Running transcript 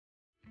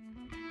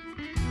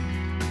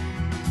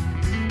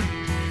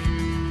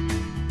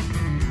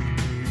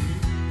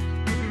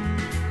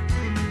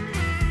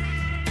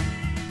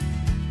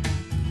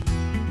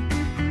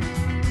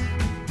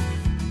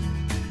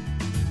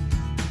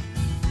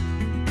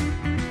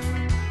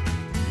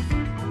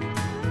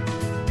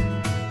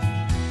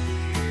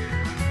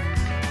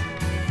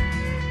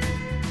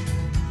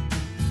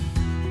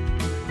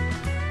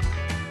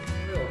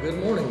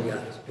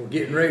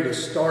getting ready to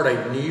start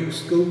a new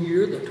school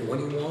year, the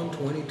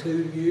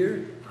 21-22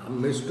 year. I'm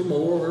Mr.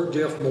 Moore, or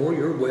Jeff Moore,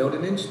 your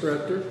welding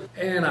instructor,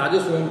 and I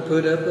just want to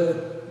put up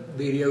a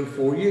video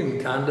for you and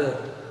kind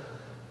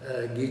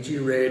of get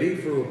you ready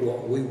for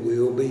what we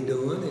will be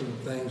doing and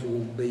things we'll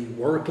be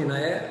working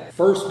at.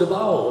 First of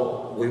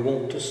all, we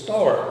want to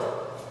start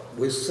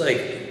with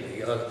safety.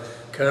 We got to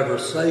cover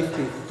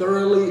safety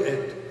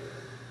thoroughly.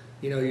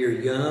 You're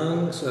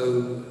young,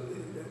 so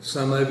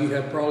some of you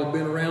have probably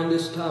been around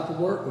this type of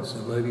work, and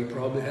some of you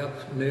probably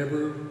have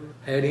never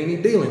had any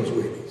dealings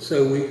with it.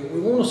 So we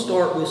want to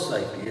start with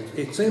safety.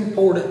 It's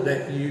important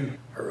that you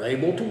are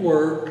able to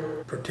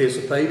work,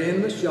 participate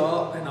in the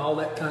shop and all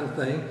that kind of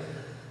thing,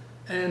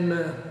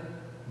 and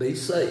be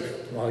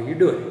safe while you're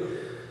doing it.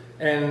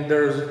 And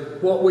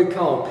there's what we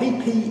call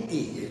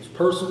PPE. It's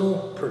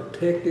personal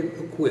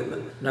protective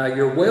equipment. Now,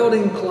 your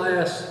welding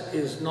class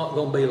is not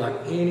going to be like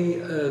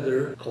any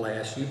other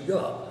class you've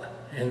got.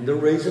 And the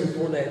reason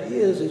for that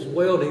is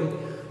welding,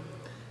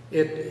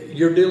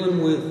 you're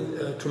dealing with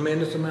a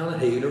tremendous amount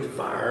of heat or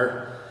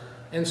fire,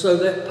 and so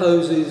that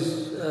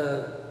poses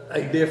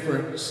a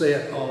different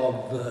set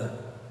of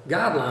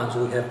guidelines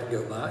we have to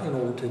go by in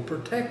order to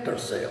protect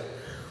ourselves.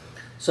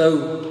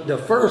 So the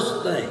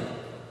first thing,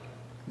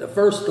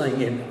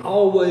 and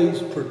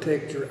always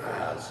protect your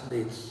eyes.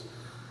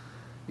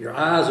 Your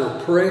eyes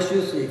are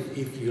precious.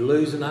 If you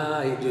lose an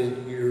eye,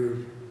 you're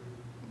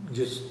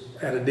just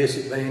at a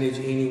disadvantage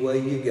any way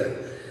you go.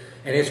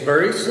 And it's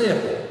very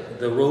simple.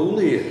 The rule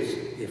is,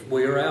 if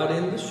we are out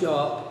in the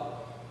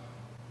shop,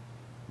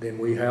 then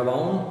we have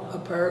on a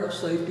pair of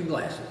safety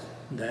glasses.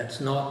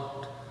 That's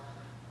not,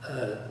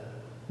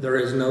 there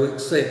is no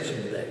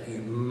exception to that. You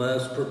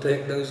must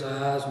protect those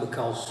eyes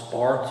because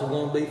sparks are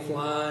going to be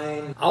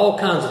flying. All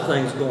kinds of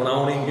things going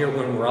on in here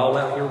when we're all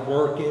out here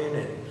working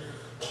and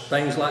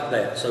things like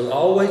that. So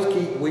always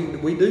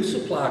we do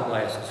supply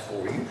glasses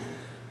for you.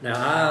 Now,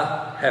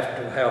 I have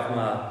to have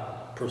my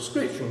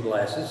prescription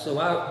glasses, so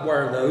I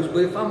wear those,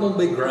 but if I'm going to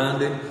be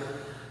grinding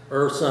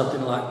or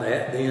something like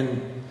that,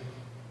 then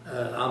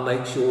I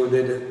make sure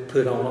that I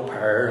put on a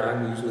pair. I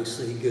can usually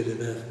see good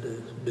enough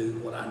to do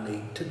what I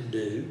need to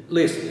do.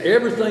 Listen,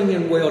 everything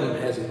in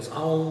welding has its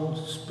own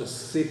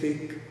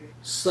specific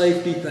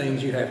safety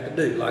things you have to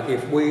do. Like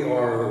if we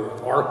are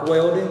arc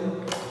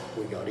welding,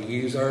 we got to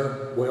use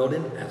our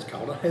welding. That's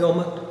called a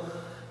helmet.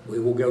 We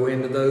will go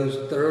into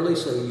those thoroughly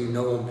so you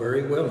know them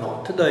very well.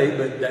 Not today,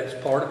 but that's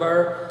part of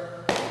our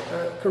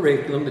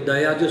curriculum.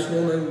 Today I just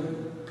want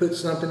to put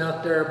something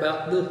out there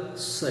about the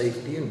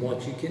safety and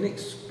what you can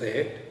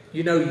expect.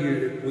 We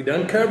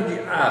done covered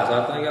your eyes.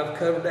 I think I've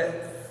covered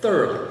that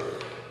thoroughly.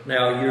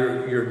 Now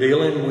you're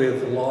dealing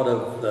with a lot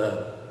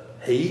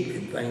of heat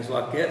and things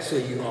like that, so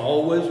you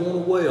always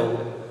want to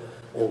weld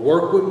or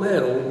work with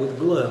metal with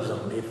gloves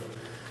on.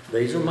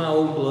 These are my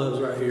old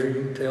gloves right here.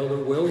 You can tell they're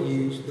well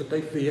used, but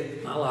they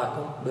fit. I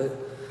like them.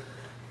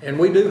 And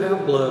we do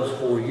have gloves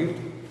for you.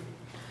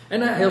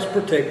 And that helps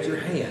protect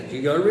your hands.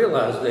 You got to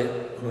realize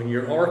that when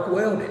you're arc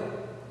welding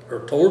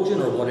or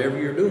torching or whatever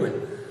you're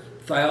doing,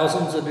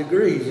 thousands of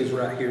degrees is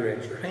right here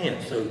at your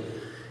hand. So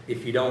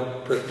if you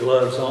don't put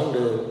gloves on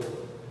to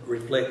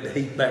reflect the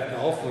heat back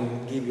off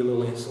and give you a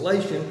little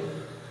insulation,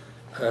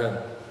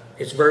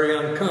 it's very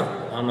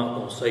uncomfortable. I'm not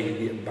going to say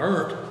you get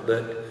burnt,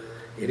 but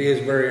it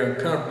is very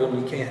uncomfortable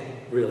and you can't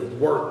really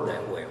work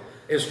that well.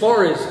 As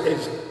far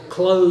as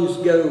clothes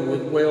go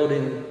with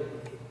welding,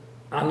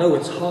 I know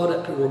it's hot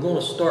up here. We're going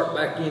to start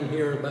back in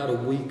here in about a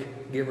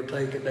week, give or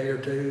take a day or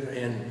two,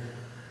 and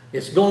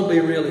it's going to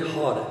be really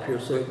hot up here,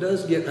 so it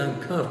does get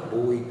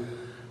uncomfortable.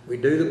 We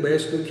do the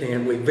best we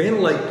can. We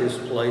ventilate this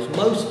place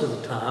most of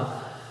the time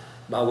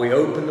by we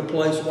open the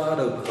place wide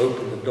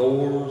open the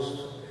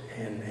doors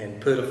and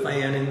put a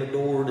fan in the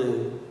door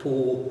to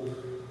pull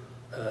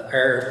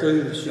air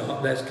through the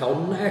shop. That's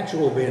called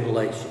natural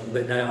ventilation.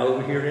 But now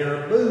over here in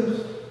our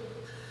booth,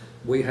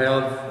 we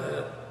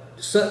have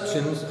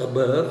suctions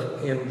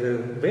above in the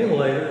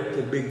ventilator,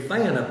 the big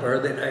fan up there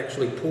that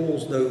actually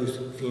pulls those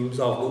fumes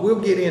off. But we'll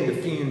get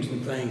into fumes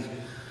and things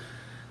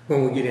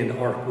when we get into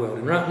arc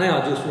welding. Right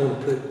now, I just want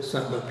to put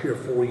something up here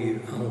for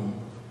you on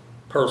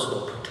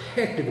personal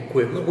protective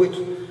equipment, which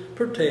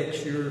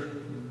protects your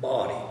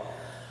body.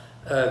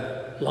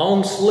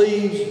 Long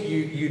sleeves,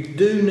 you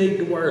do need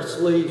to wear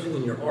sleeves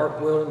when you're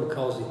arc welding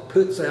because it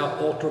puts out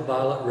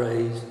ultraviolet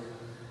rays.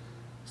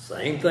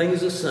 Same thing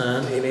as the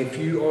sun, and if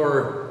you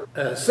are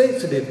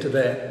sensitive to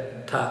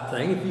that type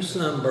thing, if you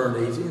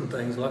sunburn easy and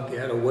things like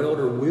that, a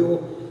welder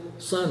will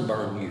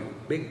sunburn you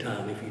big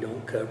time if you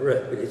don't cover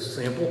up. But it's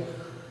simple.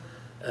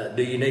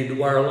 Do you need to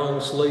wear a long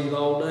sleeve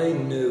all day?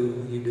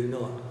 No, you do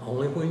not.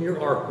 Only when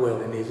you're arc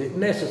welding is it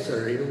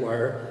necessary to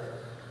wear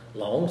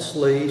long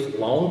sleeves,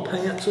 long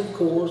pants, of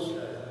course.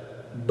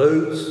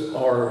 Boots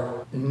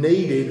are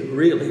needed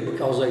really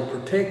because they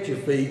protect your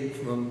feet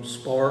from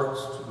sparks,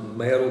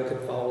 metal could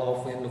fall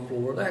off in the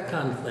floor, that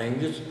kind of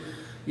thing.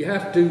 You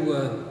have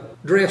to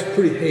dress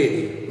pretty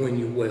heavy when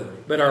you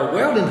weld. But our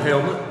welding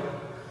helmet,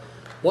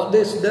 what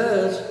this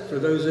does, for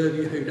those of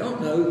you who don't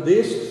know,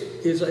 this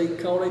is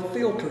called a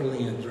filter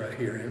lens right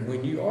here. And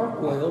when you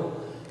arc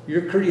weld,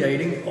 you're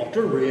creating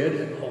ultra-red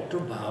and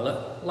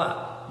ultraviolet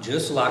light,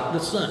 just like the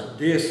sun.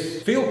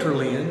 This filter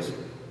lens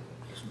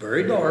is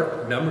very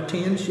dark, number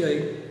 10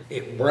 shade.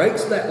 It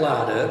breaks that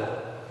light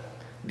up,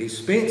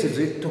 dispenses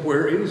it to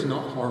where it is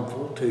not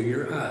harmful to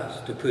your eyes,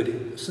 to put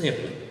it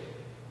simply.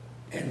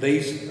 And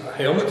these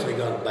helmets, they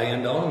got a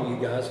band on them.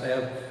 You guys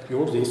have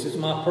yours. This is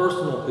my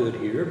personal hood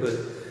here, but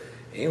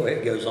anyway,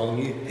 it goes on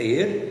your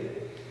head.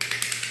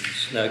 You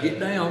snug it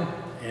down,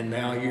 and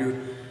now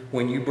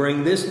when you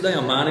bring this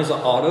down, mine is an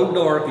auto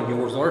dark and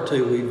yours are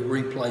too. We've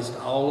replaced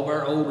all of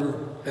our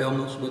older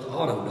helmets with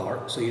auto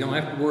dark, so you don't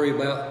have to worry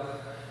about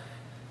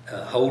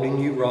holding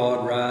your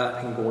rod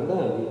right and going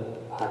down.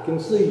 I can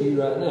see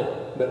you right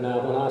now, but now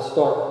when I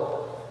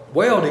start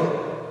welding,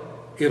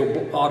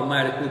 it'll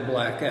automatically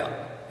black out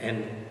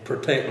and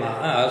protect my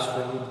eyes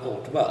from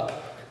ultraviolet.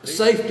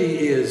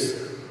 Safety is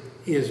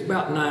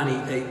about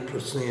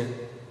 98%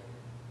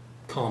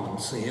 common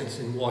sense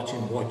in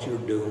watching what you're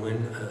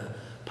doing.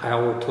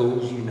 Power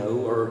tools, you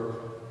know, are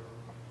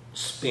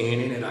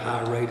spinning at a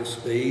high rate of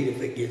speed.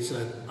 If it gets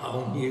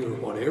on you or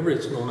whatever,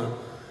 it's going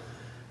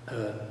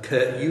to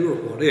cut you or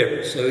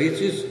whatever. So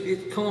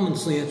it's common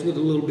sense with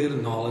a little bit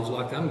of knowledge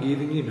like I'm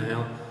giving you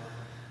now,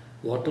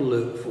 what to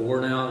look for.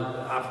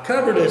 Now, I've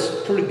covered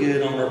this pretty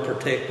good on our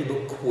protective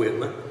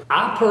equipment.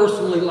 I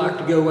personally like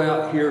to go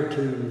out here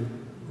to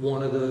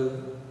one of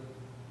the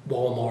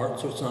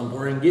Walmarts or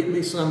somewhere and get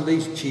me some of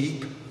these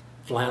cheap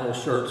flannel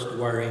shirts to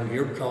wear in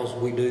here, because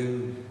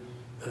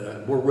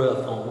we're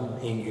rough on them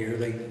in here.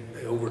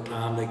 Over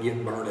time they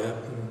get burnt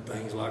up and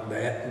things like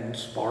that, and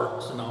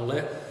sparks and all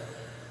that.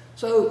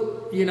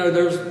 So, you know,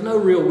 there's no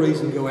real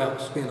reason to go out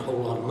and spend a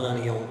whole lot of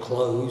money on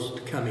clothes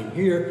to come in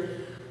here.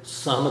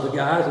 Some of the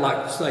guys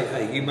like to say,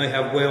 hey, you may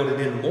have welded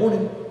in the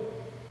morning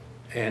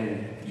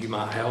and you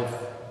might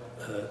have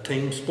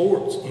team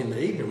sports in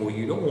the evening. Well,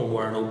 you don't want to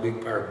wear no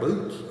big pair of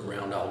boots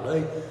around all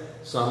day.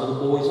 Some of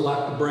the boys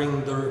like to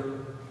bring their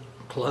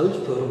clothes,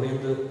 put them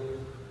in the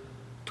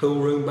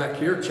tool room back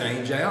here,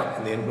 change out,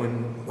 and then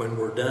when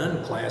we're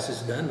done, class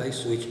is done, they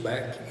switch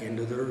back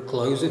into their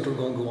clothes if they're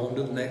going to go on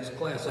to the next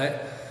class.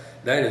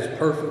 That is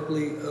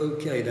perfectly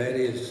okay. That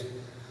is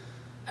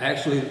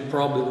actually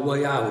probably the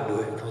way I would do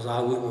it, because I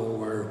wouldn't want to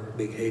wear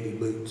big heavy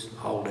boots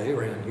all day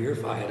around here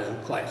if I had other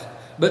classes.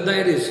 But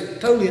that is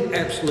totally and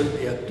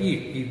absolutely up to you.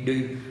 You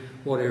do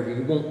whatever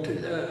you want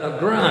to. A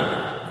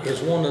grinder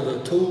is one of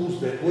the tools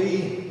that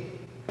we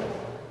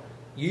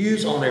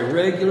use on a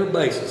regular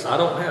basis.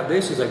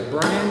 This is a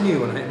brand new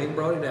one, I haven't even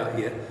brought it out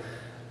yet,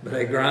 but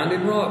a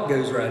grinding rock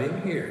goes right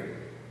in here.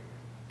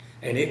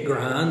 And it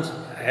grinds,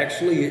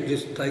 actually it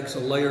just takes a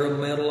layer of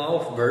metal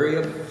off very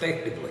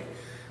effectively.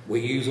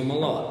 We use them a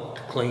lot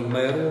to clean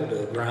metal,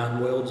 to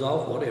grind welds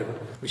off, whatever.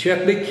 But you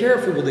have to be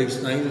careful with these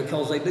things,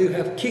 because they do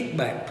have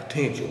kickback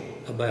potential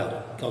about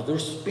it, because they're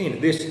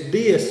spinning. This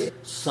disc,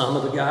 some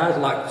of the guys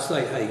like to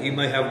say, hey, you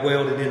may have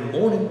welded in the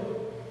morning,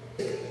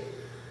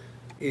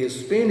 is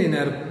spinning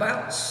at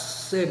about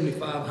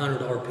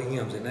 7,500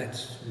 RPMs, and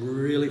that's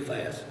really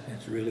fast.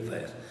 It's really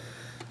fast.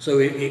 So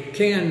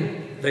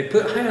they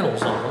put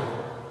handles on them,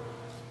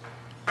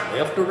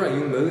 left or right.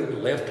 You can move it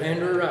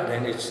left-hander or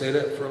right-hander. It's set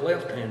up for a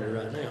left-hander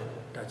right now.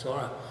 That's all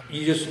right.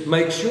 You just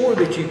make sure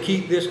that you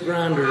keep this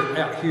grinder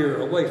out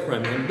here away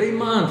from you, and be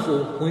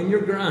mindful when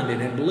you're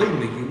grinding, and believe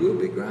me, you will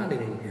be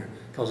grinding in here,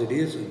 because it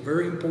is a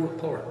very important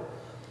part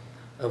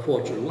of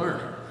what you're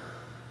learning.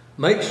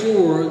 Make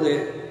sure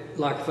that,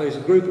 like if there's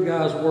a group of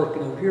guys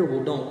working over here,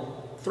 well,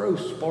 don't throw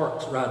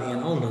sparks right in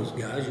on those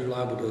guys. You're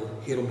liable to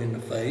hit them in the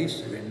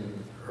face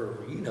or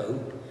you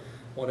know,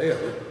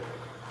 whatever.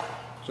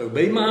 So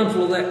be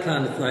mindful of that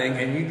kind of thing,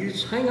 and you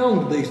just hang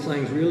on to these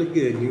things really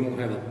good. You won't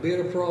have a bit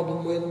of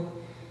problem with them.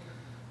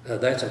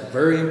 That's a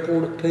very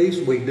important piece.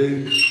 We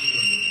do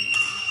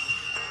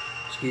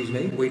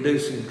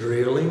some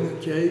drilling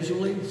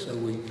occasionally, so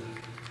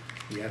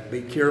you have to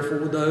be careful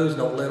with those.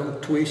 Don't let them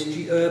twist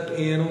you up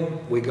in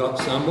them. We got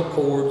some with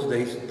cords.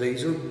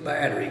 These are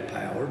battery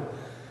powered.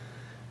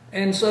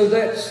 And so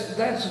that's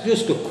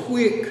just a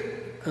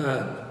quick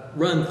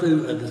run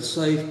through of the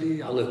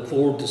safety. I look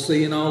forward to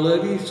seeing all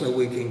of you so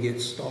we can get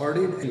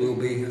started. We'll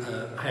be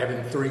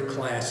having 3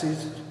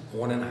 classes,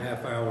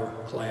 1.5 hour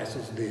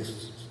classes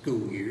this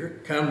school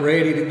year. Come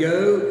ready to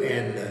go,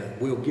 and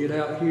we'll get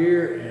out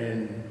here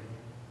and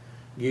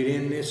get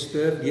in this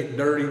stuff, get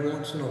dirty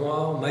once in a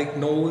while, make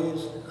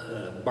noise,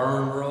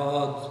 burn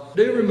rods.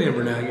 Do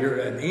remember now, you're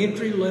an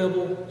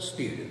entry-level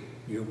student.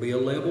 You'll be a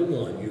level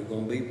 1. You're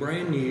going to be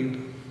brand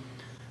new.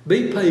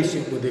 Be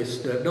patient with this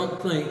stuff.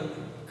 Don't think,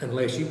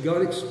 unless you've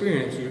got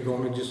experience, you're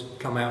going to just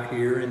come out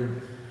here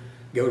and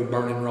go to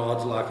burning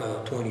rods like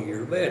a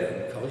 20-year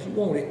veteran, because you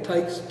won't. It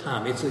takes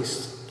time. It's a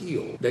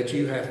skill that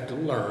you have to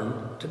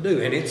learn to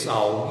do, and it's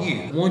all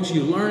you. Once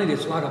you learn it,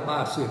 it's like a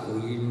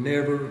bicycle. You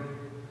never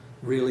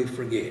really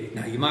forget it.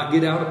 Now, you might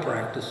get out of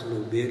practice a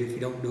little bit if you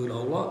don't do it a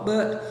whole lot,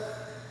 but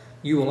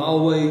you will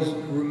always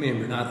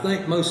remember. And I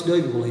think most of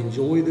you will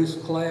enjoy this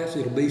class.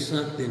 It'll be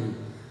something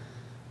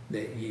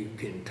that you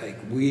can take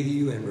with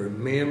you and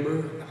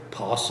remember,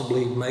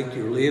 possibly make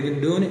your living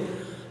doing it.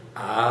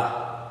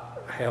 I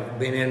have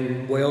been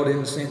in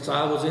welding since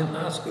I was in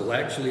high school.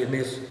 Actually, in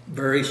this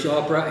very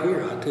shop right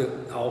here, I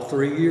took all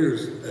 3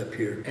 years up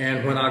here.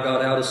 And when I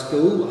got out of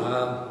school,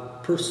 I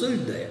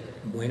pursued that,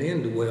 went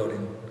into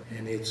welding.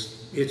 And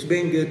it's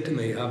been good to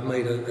me. I've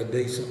made a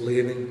decent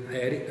living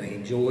at it. I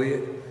enjoy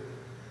it.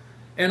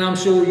 And I'm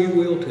sure you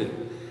will too.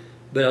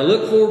 But I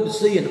look forward to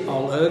seeing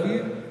all of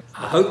you.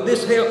 I hope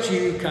this helps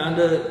you kind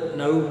of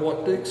know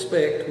what to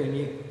expect when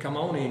you come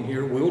on in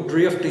here. We'll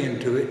drift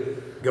into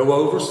it, go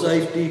over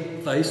safety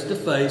face to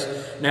face.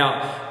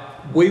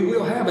 Now, we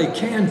will have a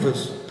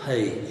canvas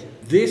page.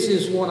 This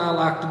is what I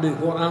like to do,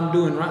 what I'm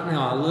doing right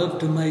now. I love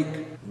to make,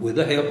 with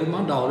the help of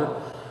my daughter,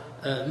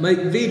 make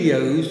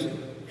videos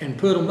and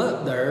put them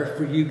up there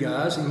for you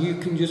guys, and you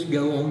can just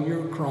go on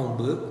your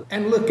Chromebook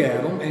and look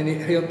at them, and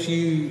it helps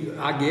you.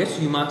 I guess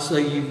you might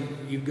say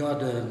you've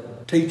got a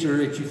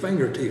teacher at your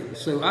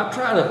fingertips. So I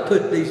try to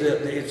put these up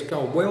there. It's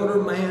called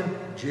Welder Man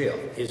Jeff.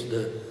 It's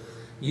the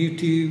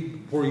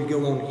YouTube, where you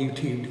go on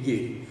YouTube to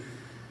get it.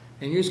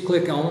 And you just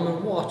click on them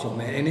and watch them,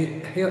 man. And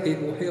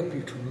it will help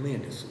you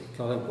tremendously.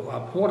 Because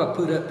what I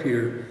put up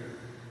here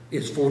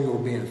is for your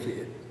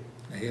benefit.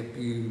 To help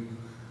you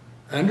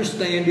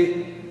understand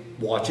it,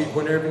 watch it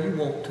whenever you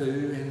want to,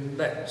 and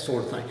that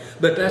sort of thing.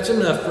 But that's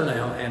enough for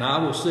now, and I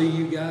will see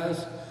you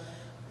guys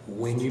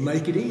when you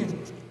make it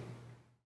in.